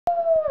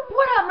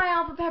my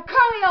alphabet,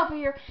 Carly Alpha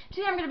here.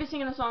 Today I'm going to be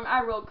singing a song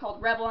I wrote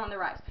called Rebel on the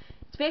Rise.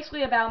 It's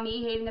basically about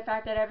me hating the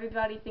fact that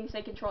everybody thinks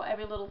they control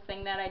every little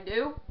thing that I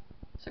do.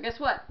 So guess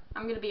what?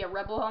 I'm going to be a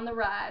rebel on the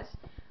rise.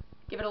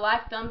 Give it a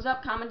like, thumbs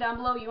up, comment down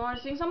below. You want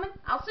to sing something?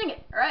 I'll sing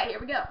it. Alright, here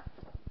we go.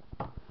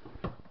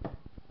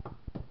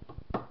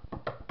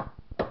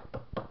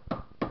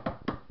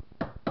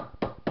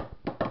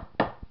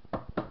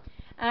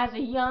 As a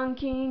young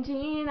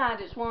teen, I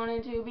just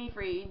wanted to be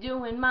free,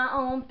 doing my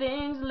own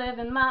things,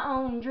 living my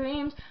own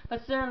dreams.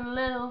 But certain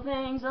little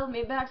things held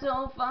me back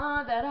so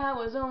far that I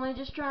was only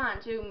just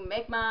trying to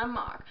make my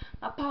mark.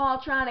 My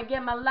paw trying to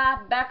get my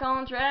life back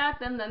on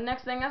track. Then the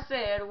next thing I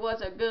said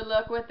was a good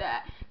luck with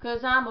that.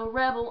 'Cause I'm a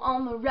rebel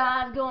on the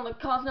rise, gonna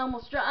cause no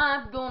more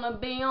strife, gonna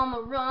be on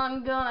the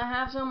run, gonna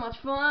have so much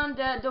fun.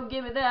 Dad, don't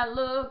give me that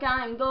look,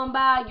 I ain't going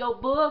by your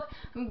book.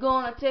 I'm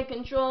gonna take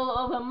control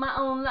over my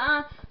own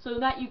life, so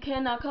that you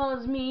cannot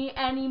cause me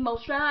any more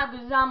strife.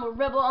 'Cause I'm a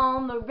rebel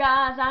on the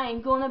rise, I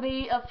ain't gonna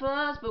be a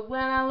fuss, but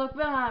when I look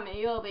behind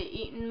me, you'll be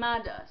eating my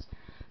dust.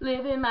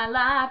 Living my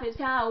life is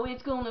how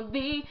it's gonna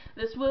be.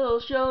 This will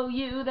show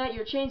you that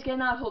your chains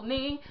cannot hold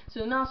me.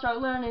 So now start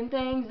learning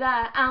things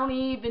that I don't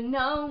even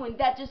know, and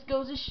that just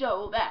goes to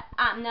show that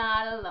I'm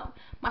not alone.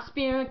 My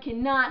spirit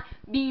cannot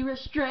be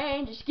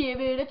restrained. Just give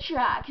it a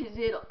try, 'cause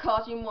it'll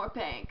cause you more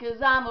pain.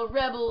 'Cause I'm a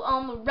rebel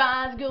on the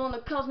rise, gonna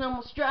cause no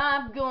more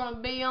strife, gonna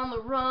be on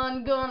the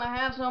run, gonna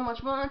have so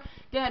much fun.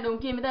 Dad,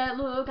 don't give me that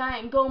look, I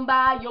ain't going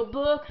by your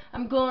book.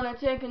 I'm gonna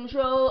take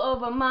control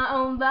over my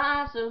own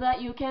life, so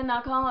that you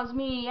cannot cause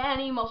me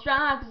any more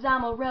strife. 'Cause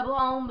I'm a rebel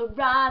on the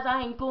rise,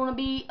 I ain't gonna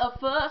be a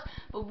fuss,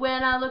 but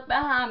when I look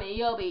behind me,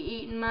 you'll be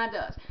eating my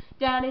dust.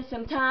 Daddy,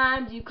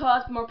 sometimes you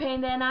cause more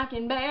pain than I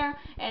can bear,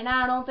 and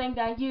I don't think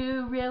that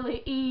you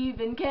really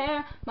even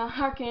care. My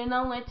heart can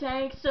only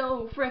take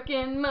so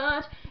frickin'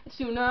 much.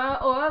 Sooner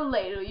or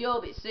later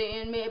you'll be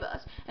seeing me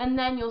bust, and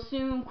then you'll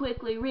soon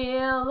quickly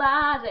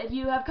realize that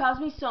you have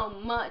caused me so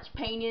much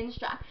pain and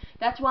strife.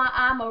 That's why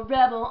I'm a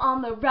rebel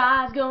on the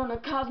rise, gonna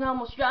cause no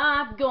more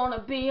strife, gonna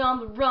be on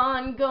the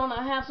run,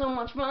 gonna have so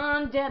much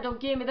fun. Dad, don't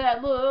give me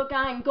that look,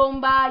 I ain't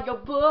going by your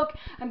book.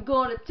 I'm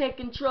gonna take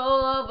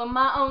control over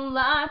my own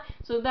life,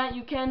 so that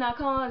you cannot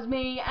cause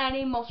me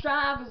any more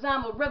strife. 'Cause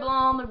I'm a rebel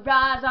on the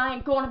rise, I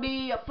ain't gonna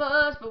be a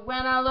fuss, but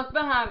when I look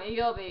behind me,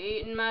 you'll be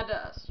eating my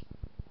dust.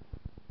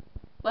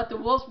 Let the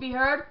wolves be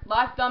heard,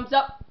 like, thumbs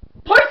up,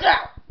 peace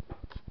out!